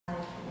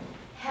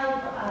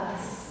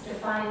to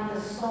find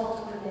the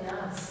salt within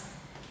us,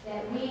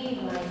 that we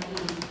might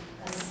be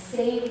a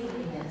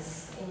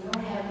savoriness in your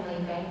heavenly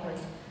banquet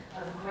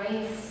of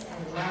grace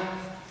and love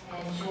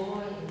and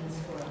joy in this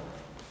world.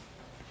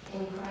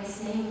 In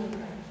Christ's name we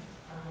pray.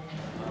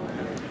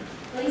 Amen.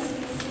 Please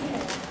be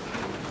seated.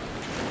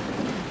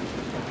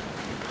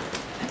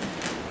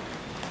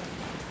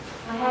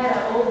 I had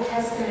an Old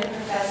Testament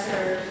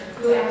professor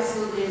who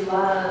absolutely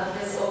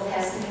loved this Old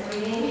Testament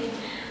reading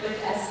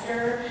with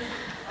Esther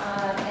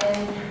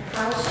and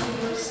how she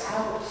works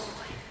out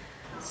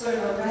sort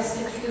of a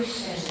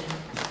restitution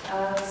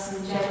of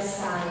some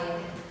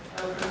genocide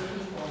of her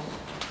people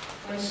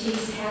when she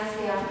has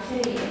the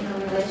opportunity in her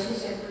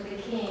relationship with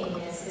the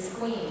king as his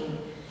queen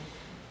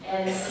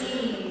and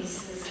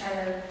sees this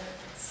kind of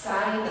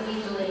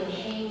side-wheedling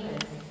Haman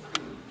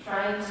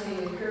trying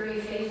to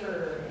curry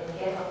favor and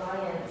get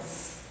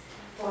alliance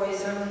for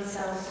his own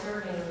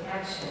self-serving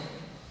action,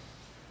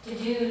 to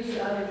do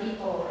to other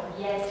people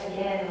yet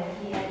again what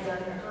he had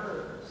done to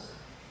hers.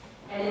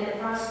 And in the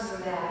process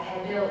of that,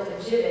 had built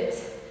a gibbet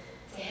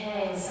to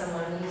hang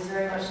someone he was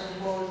very much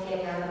looking forward to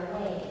getting out of the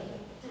way.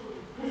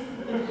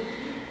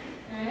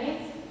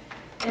 Right?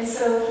 And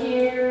so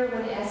here,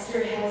 when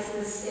Esther has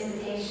this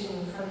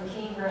invitation from the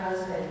king, her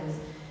husband,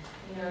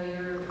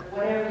 you're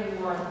whatever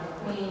you want, the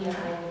queen,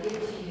 I will give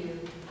to you.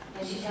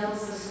 And she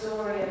tells the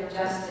story of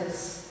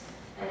injustice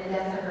and the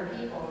death of her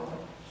people.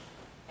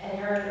 And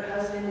her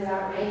husband is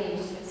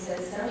outraged and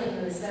says, tell me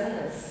who has done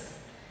this,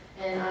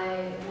 and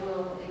I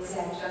will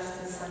exact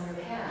justice on your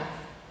behalf.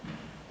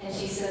 And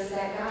she says,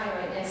 that guy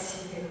right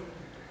next to you.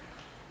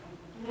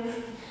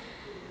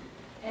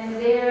 And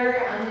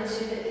there, on the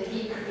gibbet that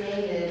he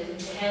created,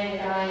 to hang the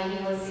guy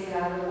he wants to get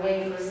out of the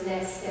way for his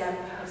next step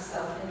of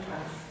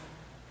self-interest,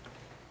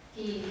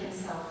 he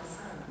himself is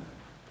hung.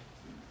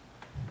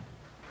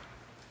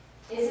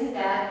 Isn't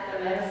that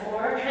a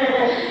metaphor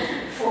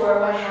for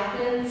what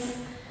happens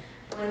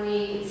when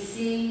we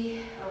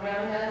see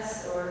around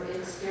us or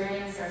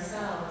experience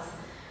ourselves?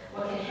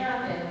 What can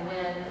happen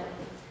when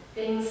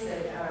things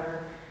that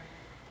are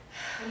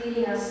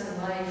leading us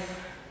in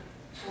life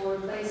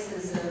toward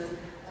places of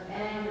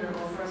anger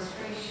or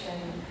frustration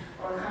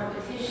or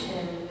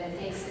competition that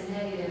takes a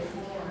negative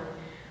form,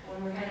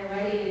 when we're kind of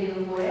ready to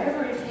do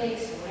whatever it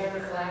takes, whatever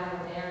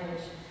collateral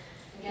damage,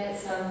 to get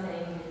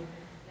something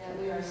that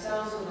we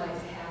ourselves would like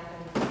to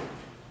happen.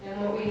 And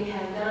what we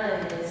have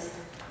done is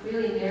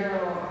really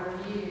narrow our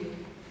view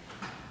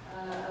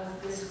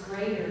of this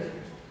greater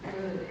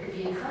good that could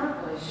be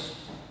accomplished.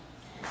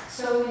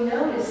 So we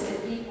notice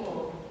that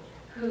people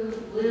who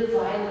live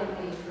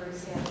violently, for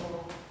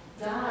example,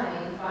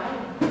 die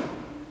violently.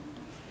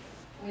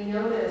 We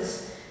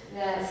notice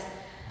that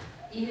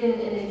even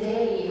in the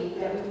day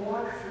that we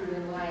walk through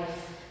in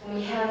life, when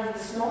we have the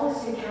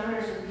smallest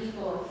encounters with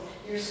people,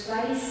 your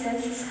spidey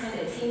senses kind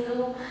of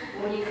tingle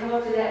when you come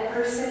up to that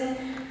person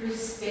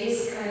whose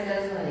face kind of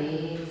does one of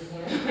these,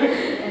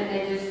 and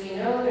they just,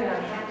 they're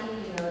not happy,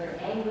 they're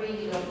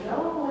angry, you don't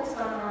know what's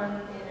going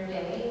on in their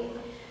day,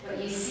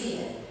 but you see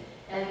it.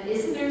 And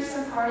isn't there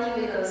some party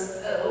that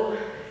goes, oh,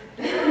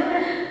 I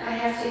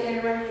have to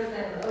interact with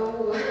them,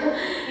 oh,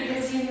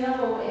 because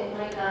it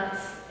might not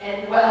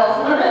end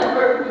well,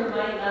 or we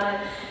might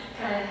not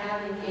kind of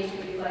have the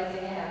engagement you'd like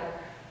to have.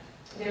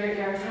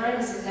 There are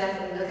times,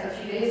 exactly like a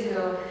few days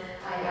ago,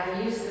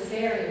 I used the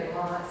ferry a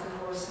lot, of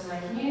course, in my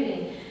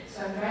commuting.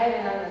 So I'm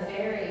driving on the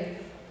ferry,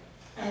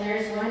 and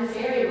there's one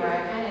ferry where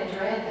I kind of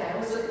dread that. I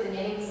always look at the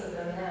names of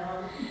them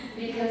now,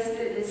 because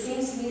it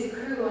seems to be the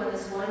crew on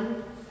this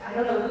one, I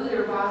don't know who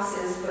their boss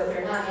is, but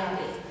they're not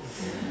happy.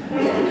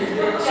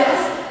 They're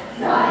just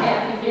not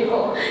happy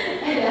people.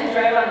 And I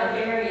drive on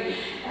the ferry,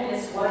 and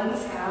it's one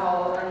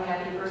scowl,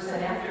 unhappy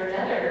person after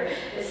another.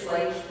 It's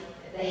like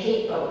the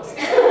hate boat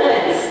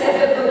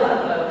instead of the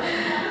love boat.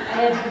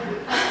 And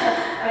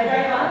I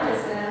drive on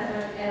this,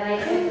 and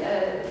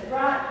I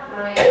brought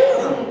my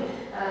own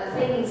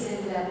things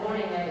into that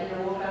morning.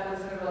 I woke up with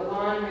sort of a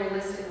laundry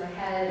list in my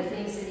head of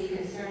things to be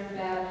concerned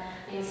about,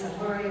 things I'm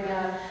worried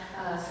about,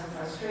 some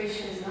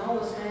frustrations, and all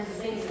those kinds of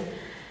things.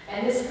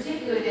 And this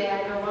particular day,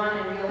 I drove on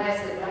and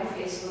realized that my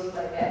face looked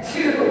like that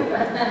too.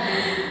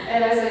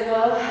 And I was like,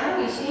 well, how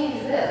do we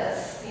change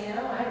this? I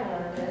don't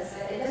want this.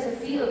 It doesn't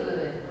feel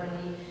good when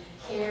we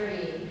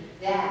carry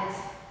that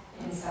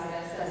inside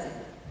us, does it?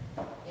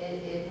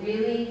 It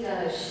really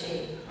does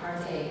shape our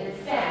day. And in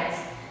fact,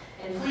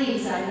 and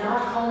please, I'm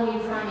not calling you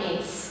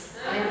primates.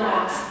 I'm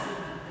not.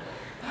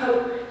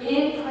 But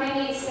in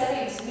primate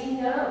studies, we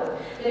know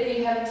that if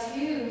you have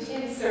two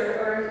chimps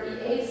or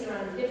apes that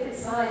are on different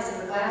sides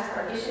of a glass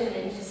partition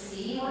and you just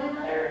see one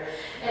another,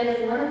 and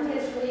if one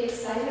gets really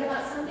excited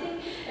about something,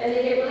 and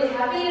they get really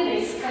happy, and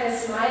they kind of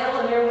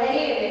smile in their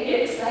way, and they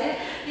get excited,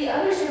 the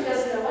other chimp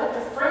doesn't know what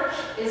the frick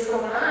is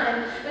going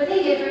on, but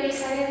they get very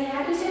excited and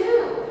happy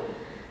too,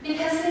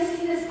 because they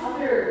see this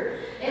other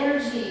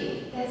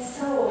energy that's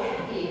so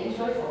happy and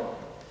joyful.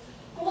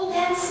 Well,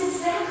 that's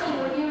exactly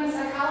what human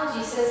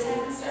psychology says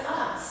happens to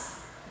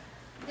us.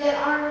 That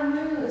our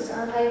moods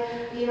are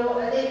like,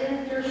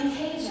 they're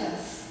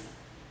contagious.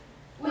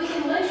 We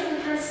can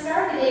literally kind of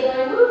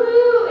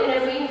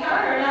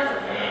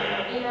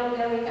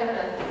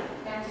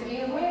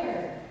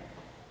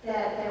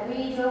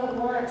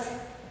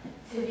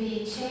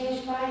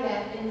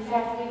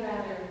fact, we'd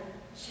rather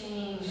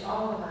change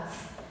all of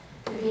us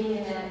to being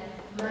in that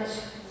much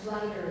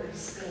lighter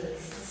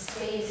space, a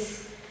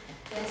space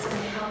that's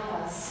going to help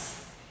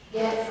us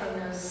get from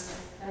those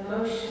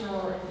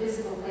emotional and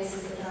physical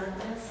places of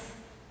darkness.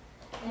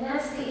 And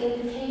that's the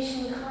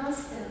invitation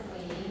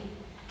constantly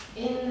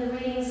in the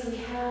readings we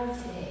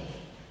have today.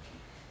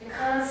 The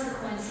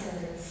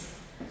consequences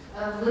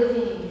of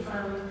living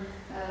from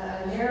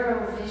a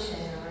narrow vision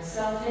or a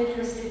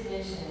self-interested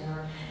vision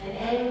or an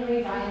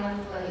angry,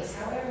 violent place,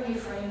 however you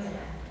frame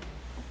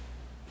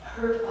that,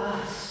 hurt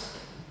us.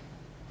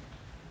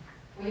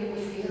 We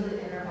feel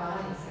it in our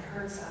bodies. It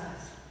hurts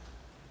us.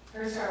 It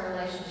hurts our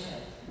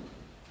relationship.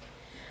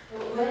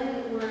 But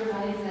when we're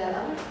invited to that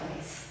other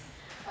place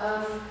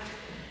of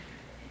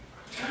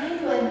trying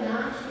to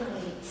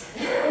inoculate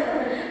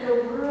the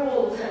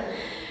world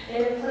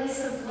in a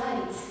place of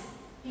light,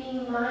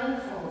 being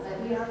mindful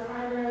that we are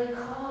primarily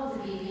called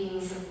to be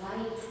beings of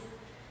light.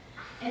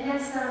 And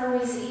that's not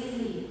always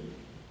easy.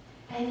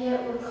 And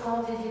yet we're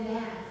called to do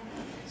that.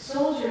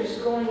 Soldiers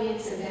going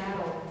into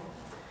battle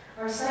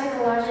are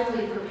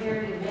psychologically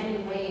prepared in many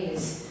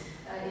ways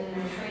in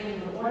their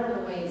training, but one of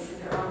the ways that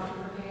they're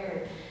often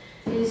prepared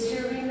is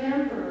to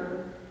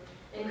remember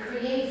and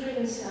create for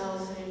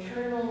themselves an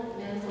internal,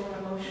 mental,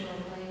 emotional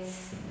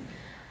place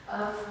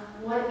of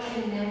what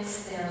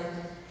connects them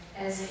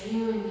as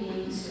human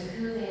beings to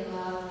who they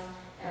love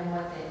and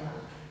what they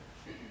love.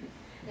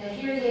 That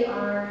here they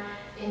are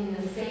in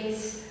the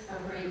face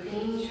of great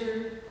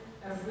danger,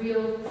 of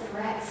real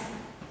threat,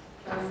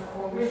 of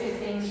horrific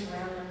things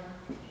around them.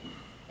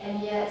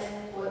 And yet,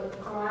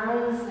 what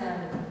grounds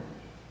them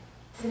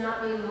to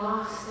not be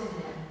lost in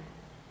them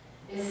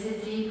is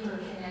the deeper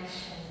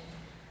connection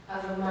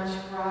of a much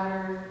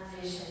broader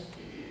vision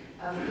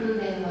of who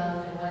they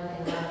love and what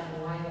they love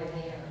and why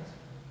they're there.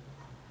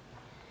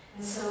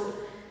 And so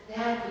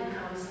that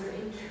becomes their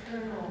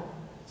internal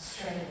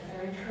strength,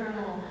 their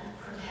internal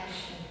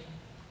protection,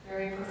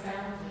 very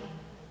profoundly.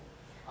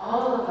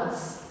 All of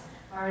us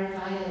are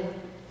invited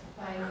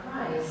by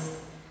Christ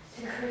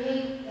to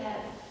create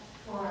that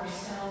for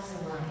ourselves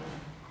in life.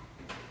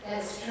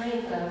 That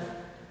strength of,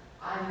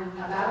 I'm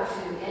about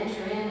to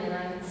enter in and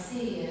I can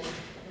see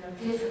a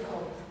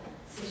difficult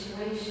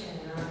situation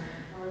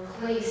or a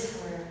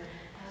place where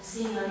I'm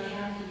seeing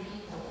unhappy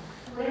people,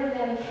 whatever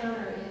that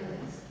encounter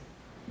is.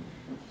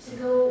 To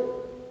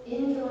go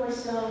into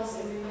ourselves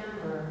and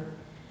remember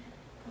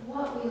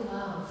what we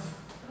love,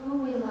 who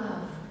we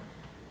love,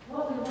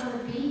 what we want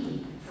to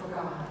be for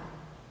God.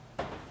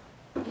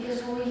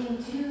 Because when we can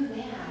do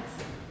that,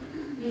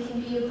 we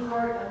can be a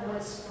part of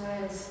what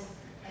spreads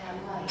that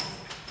light.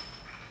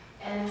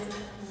 And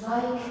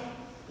like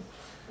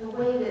the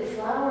way that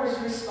flowers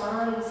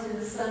respond to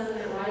the sun when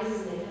it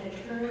rises, they kind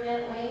of turn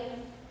that way,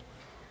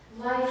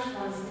 life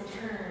wants to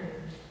turn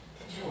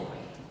to joy.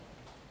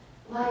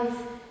 Life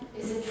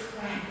is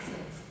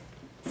attracted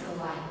to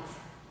light.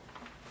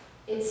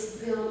 It's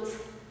built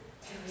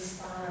to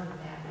respond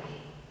that way.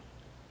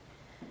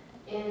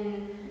 In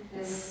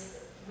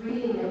this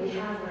reading that we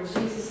have where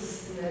Jesus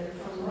is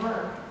from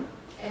Mark,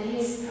 and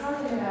he's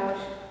talking about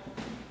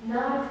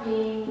not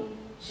being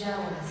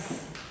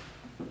jealous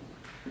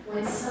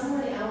when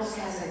someone else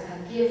has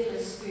a gift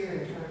of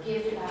spirit or a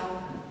gift of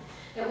alchemy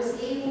that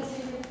was able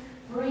to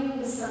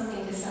bring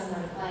something to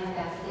someone like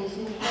that they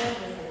didn't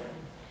have with them.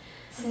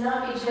 To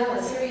not be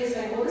jealous. Here he is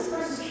saying, well, this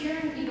person's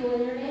curing people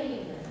in your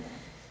name.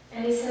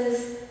 And he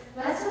says,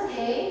 that's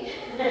okay,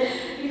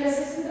 because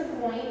isn't the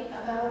point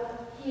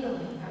about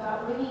healing,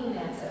 about bringing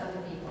that to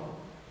other people?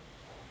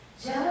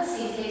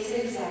 Jealousy takes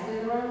it exactly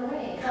the wrong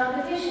way.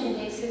 Competition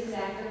takes it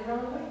exactly the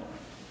wrong way.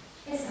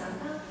 It's not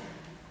about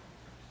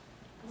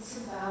that. It's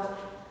about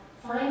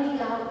finding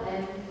out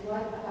then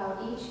what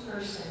about each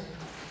person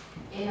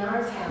in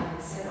our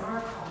talents and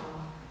our call,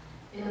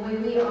 in the way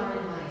we are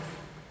in life,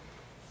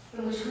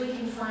 in which we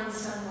can find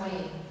some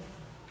way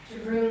to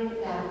bring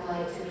that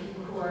light to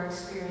people who are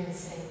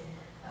experiencing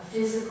a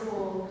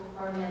physical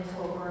or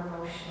mental or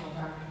emotional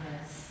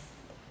darkness.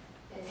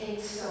 It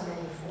takes so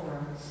many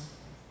forms.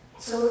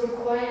 So it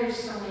requires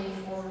so many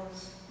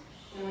forms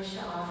in which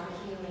to offer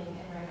healing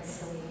and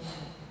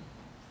reconciliation.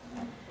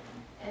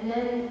 And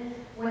then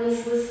when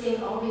he's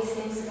listing all these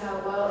things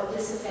about, well, if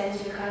this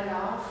offends you, cut it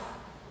off.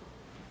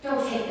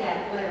 Don't take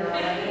that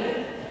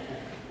literally.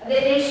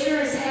 They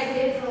sure as heck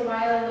did for a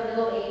while in the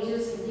Middle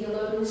Ages, and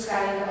theologians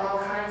got into all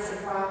kinds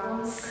of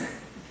problems.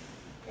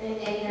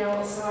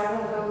 And so I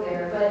won't go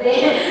there, but they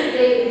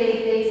did.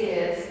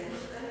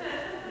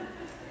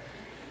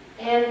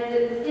 And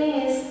the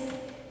thing is,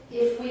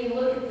 if we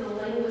look at the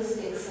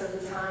linguistics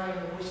of the time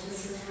in which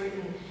this was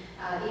written,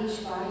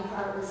 each body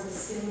part was a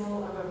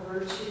symbol of a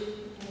virtue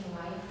in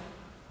life.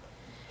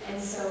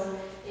 And so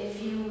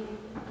if you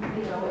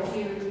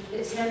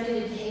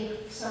attempted to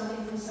take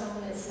something from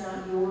someone that's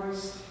not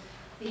yours,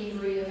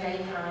 thievery of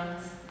any kind,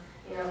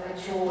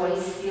 a joy,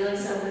 stealing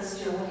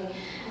someone's joy,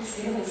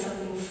 stealing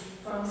something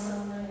from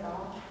someone at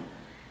all,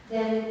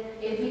 then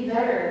it'd be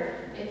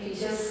better if you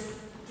just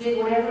did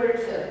whatever it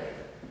took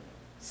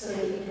so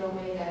that you don't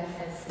make that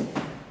offense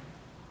again.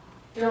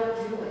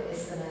 Don't do it,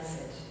 is the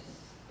message.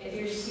 If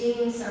you're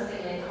seeing something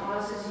and it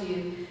causes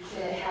you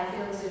to have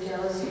feelings of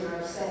jealousy or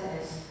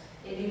upsetness,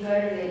 it'd be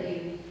better that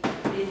you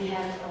didn't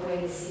have a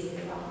way to see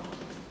it at all.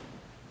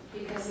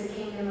 Because the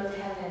kingdom of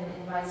heaven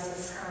invites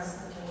us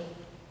constantly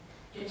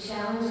to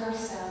challenge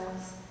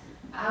ourselves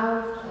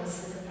out of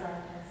places of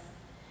darkness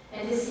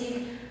and to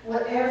seek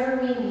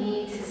whatever we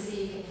need to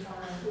seek and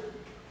find,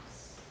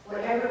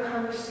 whatever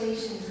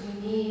conversations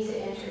we need to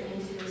enter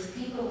into as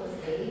people of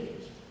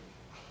faith,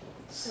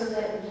 so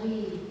that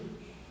we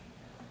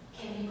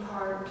can be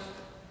part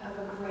of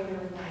a greater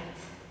light.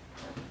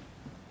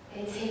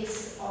 It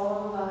takes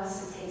all of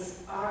us, it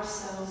takes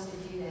ourselves to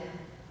do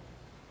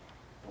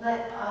that.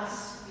 Let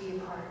us be a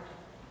part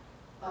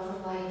of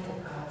the light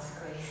of God's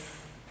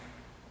grace,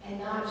 and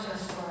not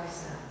just for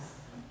ourselves.